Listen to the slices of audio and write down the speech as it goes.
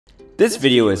This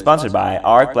video is sponsored by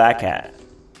Arc Black Cat.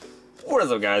 What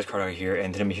is up guys, Cardfight here,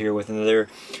 and today I'm here with another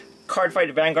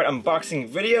Cardfight Vanguard unboxing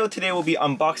video. Today we'll be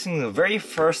unboxing the very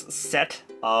first set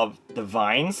of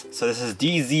DivineZ. So this is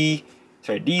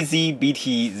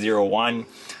DZ-BT01.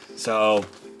 So,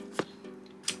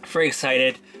 very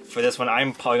excited for this one.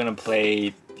 I'm probably going to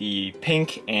play the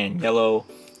pink and yellow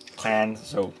clans,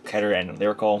 so Keter and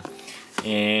Lyrical.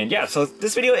 And yeah, so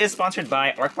this video is sponsored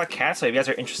by Arc Black Cat, so if you guys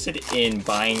are interested in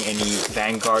buying any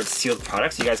Vanguard sealed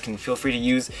products, you guys can feel free to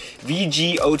use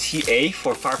VGOTA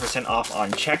for 5% off on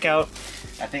checkout.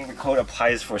 I think the code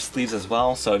applies for sleeves as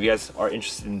well, so if you guys are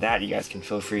interested in that, you guys can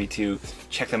feel free to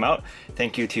check them out.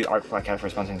 Thank you to Arc Black Cat for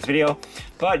sponsoring this video.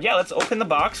 But yeah, let's open the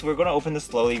box. We're going to open this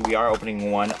slowly. We are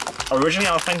opening one. Originally,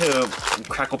 I was planning to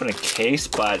crack open a case,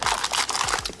 but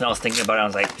then I was thinking about it, I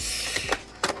was like,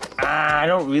 I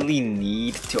don't really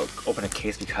need to open a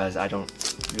case because I don't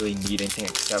really need anything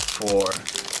except for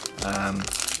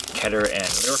Keter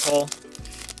and Lyrical.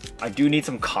 I do need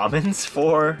some commons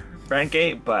for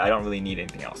Brandgate, but I don't really need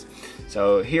anything else.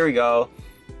 So here we go.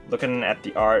 Looking at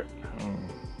the art,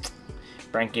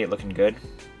 Brandgate looking good.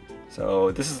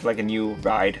 So this is like a new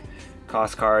ride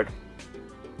cost card.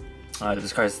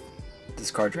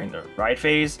 Discard during the ride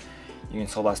phase. You can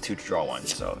soul blast 2 to draw 1.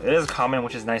 So it is common,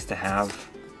 which is nice to have.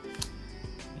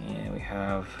 And we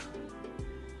have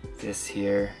this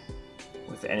here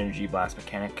with the energy blast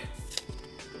mechanic.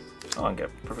 Oh, and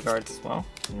get perfect guards as well.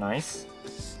 Nice.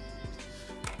 This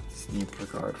new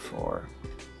perfect guard for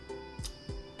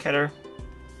Keter.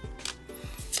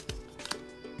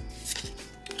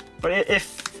 But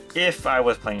if I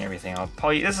was playing everything, I'll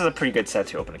probably, this is a pretty good set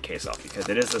to open a case off because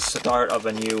it is the start of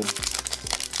a new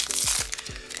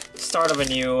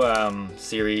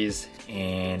series,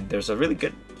 and there's some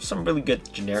really good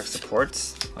generic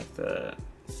supports, like the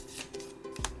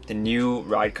new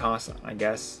ride cost, I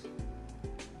guess.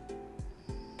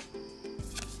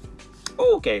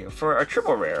 Okay, for our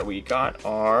triple rare, we got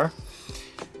our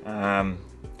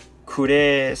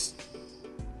Kures.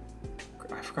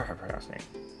 I forgot her pronounce name.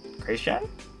 Kreishan?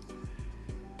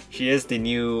 She is the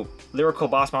new Lyrical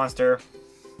boss monster.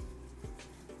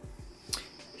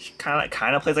 She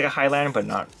kind of plays like a Highlander, but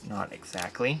not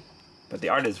exactly. But the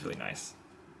art is really nice.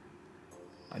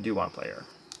 I do want to play her.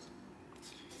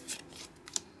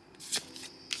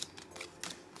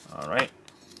 Alright.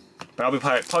 But I'll be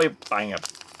probably buying a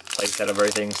playset of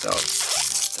everything, so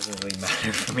it doesn't really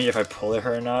matter for me if I pull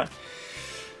her or not.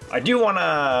 I do want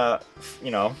a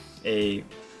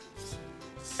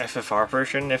FFR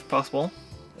version if possible.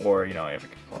 Or, if I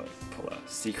could pull a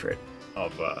secret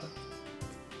of the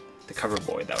cover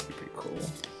boy, that would be pretty cool.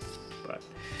 But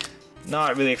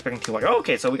not really expecting too much. Oh,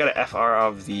 okay, so we got an FR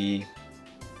of the...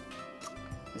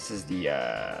 This is the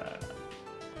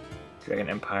Dragon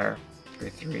Empire,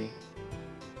 grade 3.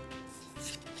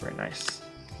 Very nice.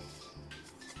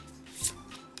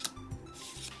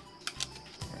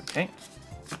 Okay.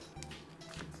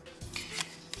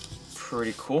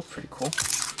 Pretty cool, pretty cool.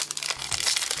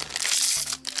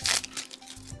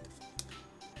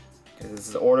 Okay, this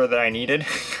is the order that I needed,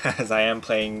 as I am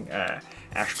playing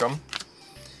Astrum.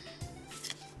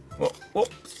 Whoa,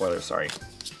 spoiler, sorry.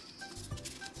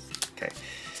 Okay.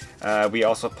 We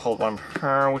also pulled one of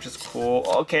her, which is cool.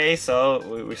 Okay,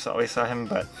 so we saw him,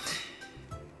 but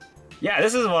yeah,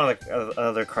 this is one of the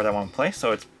another card I want to play.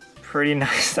 So it's pretty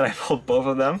nice that I pulled both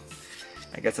of them.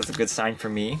 I guess that's a good sign for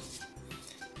me,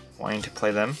 wanting to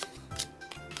play them.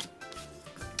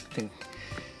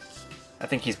 I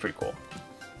think he's pretty cool.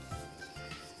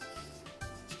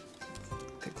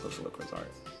 Take a closer look at his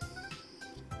art.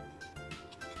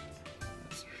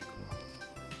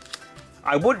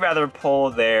 I would rather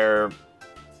pull their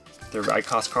ride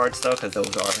cost cards though, because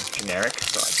those are generic,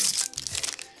 so I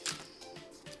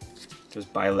can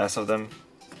just buy less of them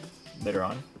later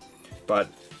on. But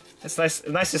it's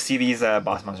nice to see these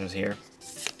boss monsters here.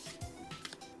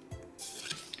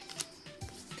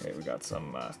 Okay, we got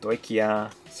some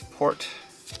Stoichia support,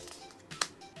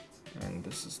 and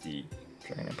this is the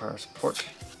Dragon Empire support.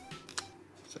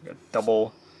 It's like a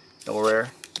double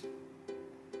rare,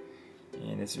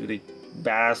 and it's really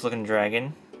badass looking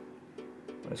dragon.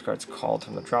 This card's called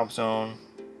from the drop zone.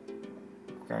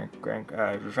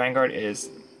 Vanguard is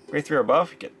grade 3 or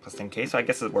above, you get plus 10k, so I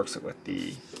guess it works with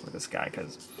this guy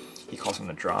because he calls from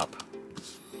the drop.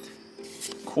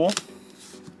 Cool.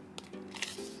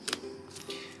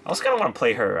 I also kind of want to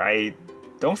play her. I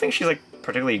don't think she's like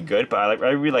particularly good, but I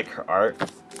really like her art.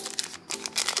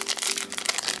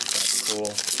 That's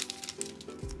cool.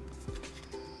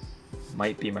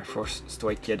 Might be my first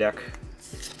Stoichia deck.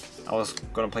 I was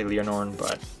gonna play Leonor,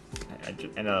 but I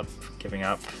ended up giving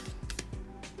up.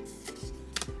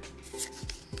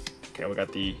 Okay, we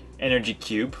got the energy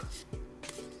cube.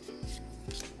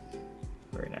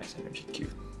 Very nice energy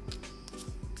cube.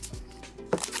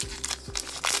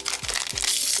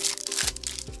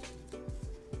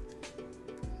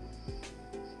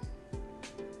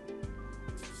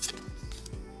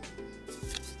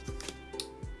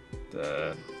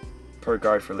 The Perfect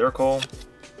Guard for Lyrical.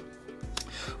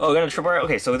 Oh, we got a triple.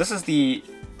 Okay, so this is the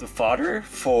fodder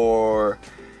for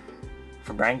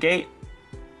Brand Gate.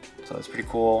 So it's pretty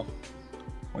cool.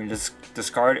 When this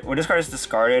card is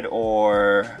discarded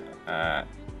or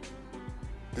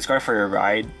discard for your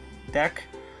ride deck,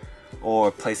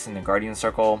 or placed in the Guardian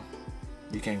Circle,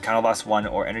 you can Counter Blast 1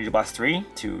 or Energy Blast 3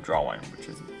 to draw 1, which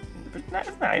is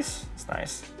nice. It's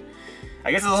nice.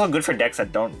 I guess it's also good for decks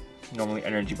that don't normally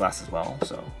Energy Blast as well.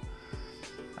 So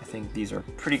I think these are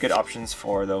pretty good options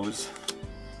for those.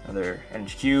 Another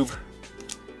Energy Cube,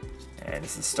 and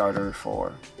this is starter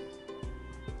for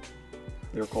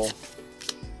Lyrical.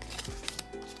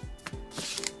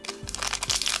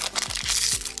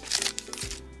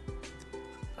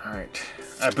 Alright.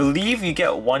 I believe you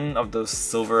get one of those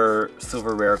silver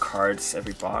rare cards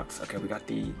every box. Okay, we got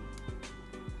the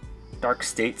Dark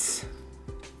States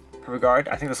Perfect Guard.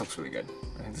 I think this looks really good.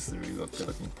 I think this is a really good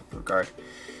looking Perfect Guard.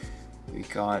 We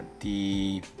got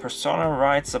the Persona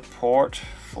Ride support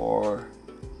for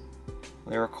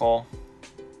Lyrical.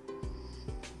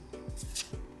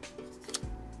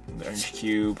 The Orange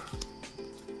Cube.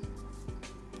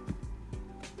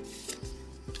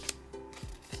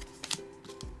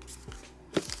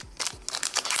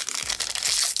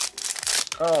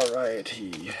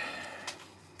 Alrighty.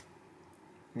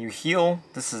 New heal.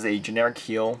 This is a generic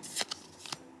heal.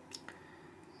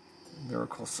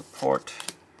 Lyrical support.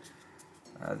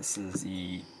 This is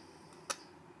the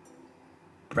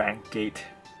Brand Gate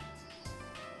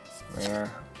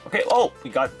rare. Okay. Oh, we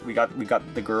got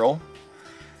the girl.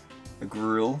 The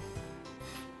Gruel.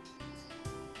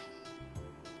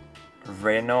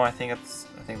 Reno, I think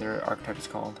their archetype is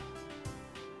called.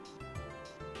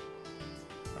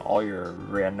 All your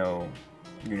Reno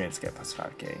units get plus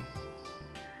 5k.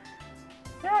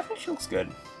 Yeah, I think she looks good.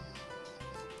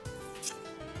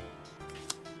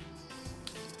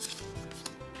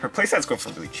 Her playset's going for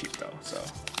really cheap though, so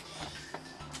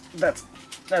that's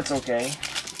okay.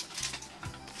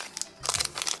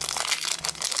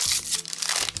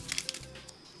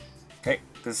 Okay,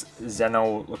 this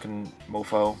Zeno looking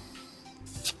mofo.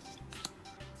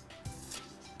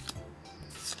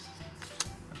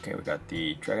 Okay, we got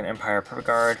the Dragon Empire Perfect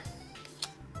Guard.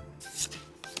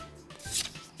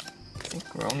 I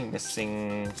think we're only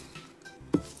missing.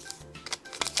 We're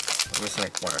missing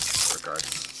like 1 or 2 Perfect Guards.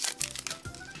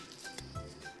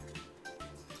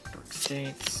 Dark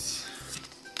States.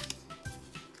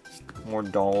 More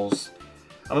dolls.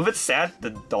 I'm a bit sad the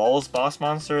dolls boss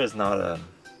monster is not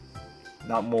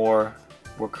more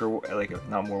worker, like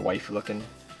not more waifu looking,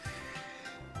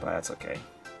 but that's okay.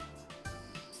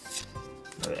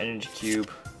 Another Energy Cube.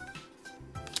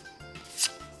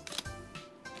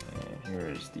 And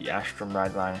here's the Astrum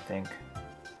Ride line, I think.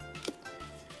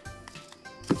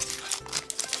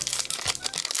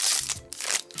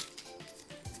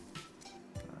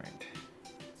 Alright.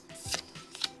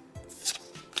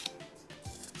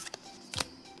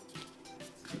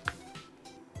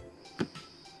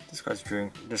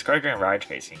 Discard during ride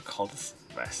facing, Cultist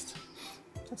Vest.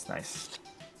 That's nice.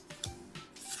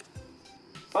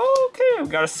 Okay, we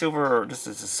got a silver. This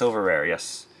is a silver rare,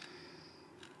 yes.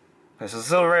 Okay, so the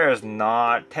silver rare is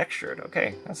not textured.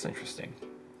 Okay, that's interesting.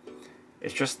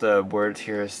 It's just the words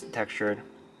here is textured.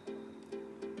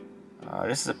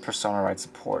 This is a Persona Ride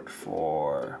support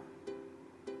for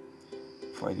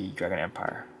the Dragon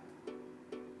Empire.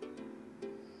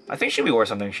 I think she'll be worth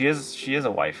something. She is a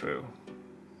waifu,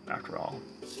 after all.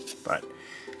 But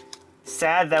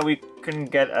sad that we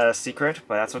couldn't get a secret,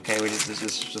 but that's okay. This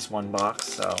is just one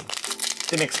box, so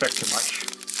didn't expect too much.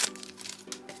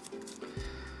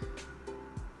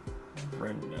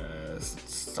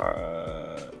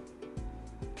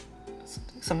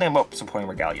 Something about supporting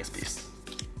Regalia's piece.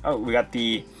 Oh, we got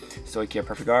the Stoichia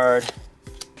Perfect Guard.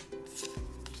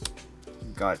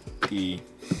 We got the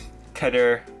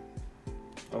Keter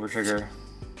Overtrigger.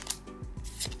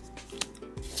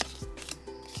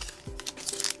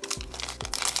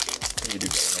 You do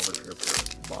get an Overtrigger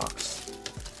per box.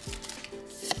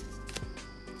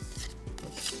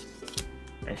 Oops.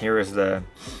 And here is the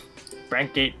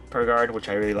Brand Gate Perfect Guard, which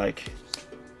I really like.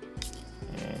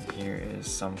 And here is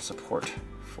some support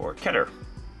for Keter.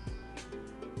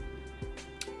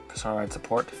 Persona Ride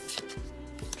support.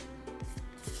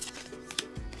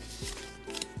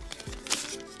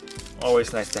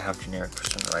 Always nice to have generic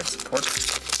Persona Ride support.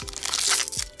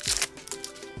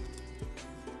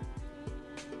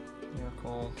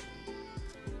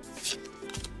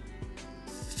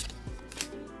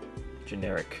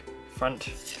 generic front.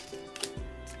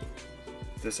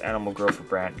 This animal girl for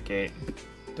Brand Gate.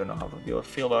 Don't know how to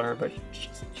feel about her, but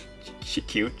she's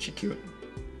cute. She's cute.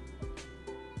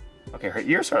 Okay, her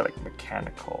ears are like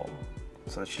mechanical,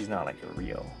 so that she's not like a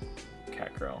real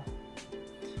cat girl.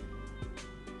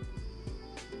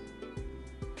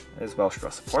 There's Welsh Draw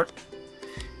support.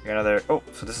 We got another. Oh,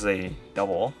 so this is a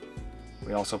double.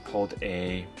 We also pulled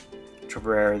a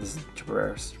triple rare. This is triple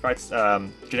rare. Right,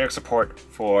 generic support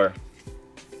for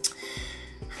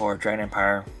Dragon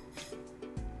Empire.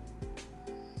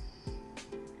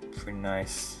 Pretty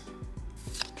nice.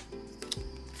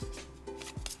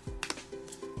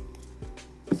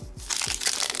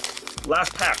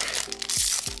 Last pack.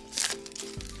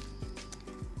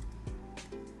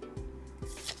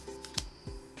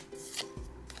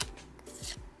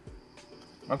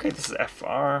 Okay, this is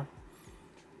FR.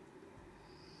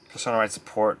 Personalized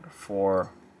support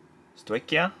for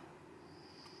Stoichia.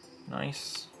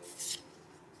 Nice.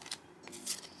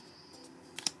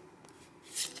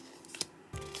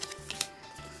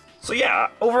 So yeah,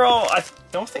 overall, I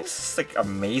don't think this is like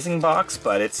amazing box,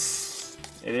 but it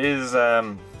is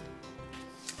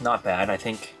not bad. I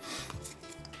think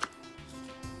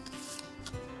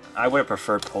I would have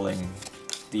preferred pulling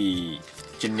the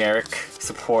generic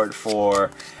support for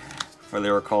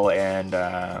Lyrical and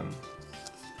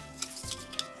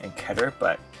Keter,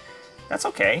 but that's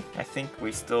okay. I think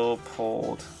we still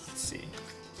pulled. Let's see.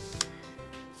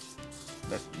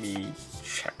 Let me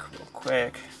check real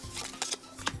quick.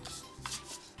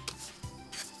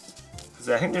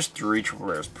 I think there's 3 triple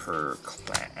rares per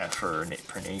clan, per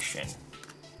nation.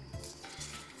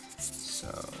 So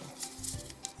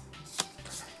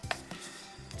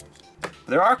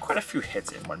there are quite a few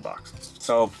hits in one box.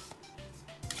 So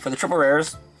for the triple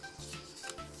rares,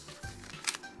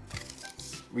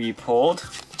 we pulled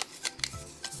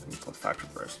 5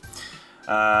 triple rares.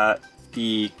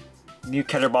 The new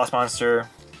Keter boss monster,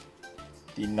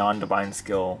 the non-divine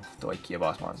skill Stoichia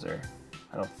boss monster.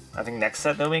 I think next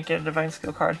set they'll make it a divine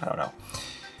skill card. I don't know,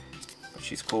 but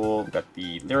she's cool. We got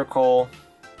the lyrical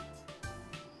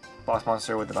boss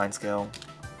monster with divine skill,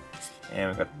 and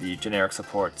we've got the generic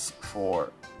supports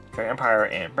for Dragon Empire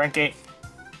and Brand Gate.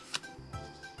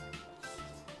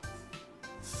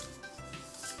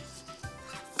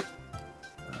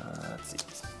 Let's see.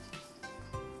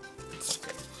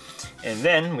 Okay, and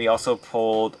then we also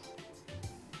pulled.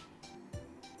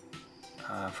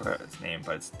 I forgot its name,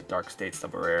 but it's the Dark States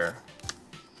double rare.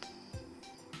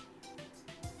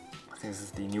 I think this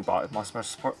is the new boss monster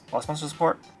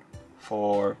support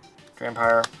for Dragon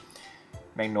Empire.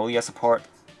 Magnolia support.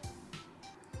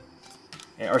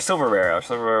 Or silver rare.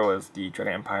 Silver rare was the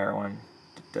Dragon Empire one.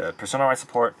 The Persona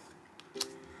support.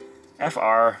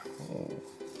 FR.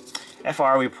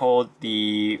 FR, we pulled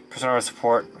the Persona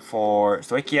support for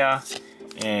Stoichia,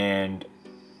 and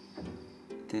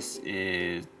this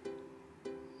is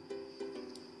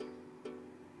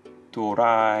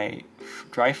Dryfang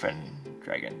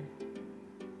Dragon.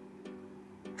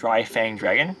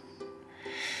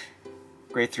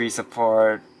 Grade 3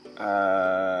 support.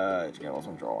 Draw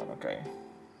one. Okay.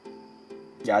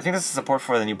 Yeah, I think this is support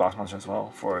for the new boss monster as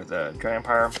well for the Dragon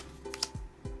Empire.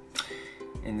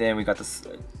 And then we got this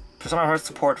Persona Heart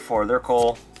support for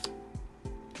Lyrical.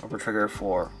 Over trigger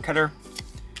for Keter.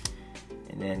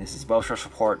 And then this is Welsh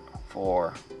support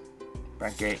for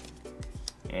Brand Gate.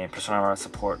 And Persona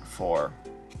support for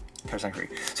Keter Sanctuary.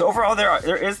 So overall, there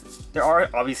are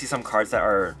obviously some cards that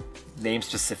are name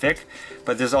specific,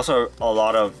 but there's also a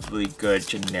lot of really good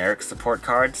generic support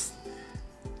cards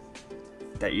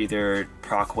that either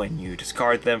proc when you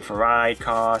discard them for ride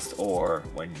cost or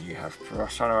when you have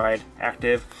Persona ride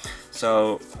active.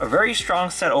 So a very strong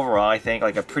set overall. I think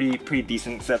like a pretty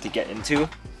decent set to get into.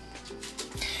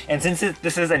 And since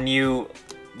this is a new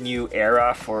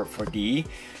era for D.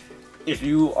 If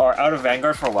you are out of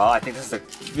Vanguard for a while, I think this is a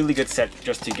really good set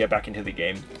just to get back into the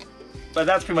game. But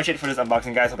that's pretty much it for this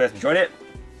unboxing, guys. Hope you guys enjoyed it.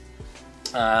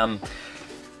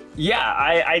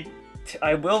 Yeah,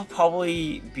 I will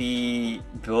probably be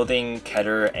building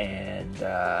Keter and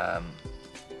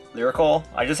Lyrical.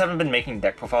 I just haven't been making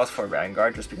deck profiles for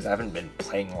Vanguard just because I haven't been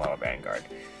playing a lot of Vanguard.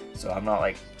 So I'm not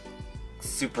like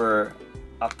super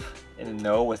up in the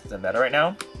know with the meta right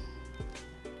now.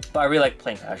 But I really like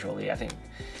playing casually. I think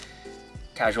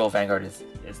casual Vanguard is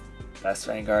best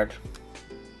Vanguard,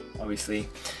 obviously,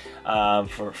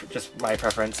 for just my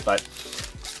preference. But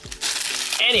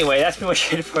anyway, that's pretty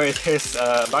much it for this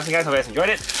unboxing, guys. Hope you guys enjoyed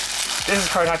it. This is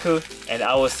Cardhaku, and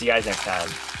I will see you guys next time.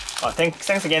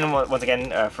 Thanks again, once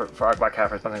again, for Arc Black Cat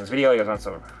for sponsoring this video. You guys want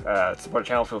to support the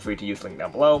channel, feel free to use the link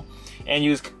down below, and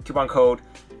use coupon code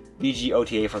VG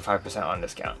OTA for 5% on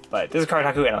discount. But this is Card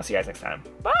Taku, and I'll see you guys next time.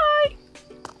 Bye!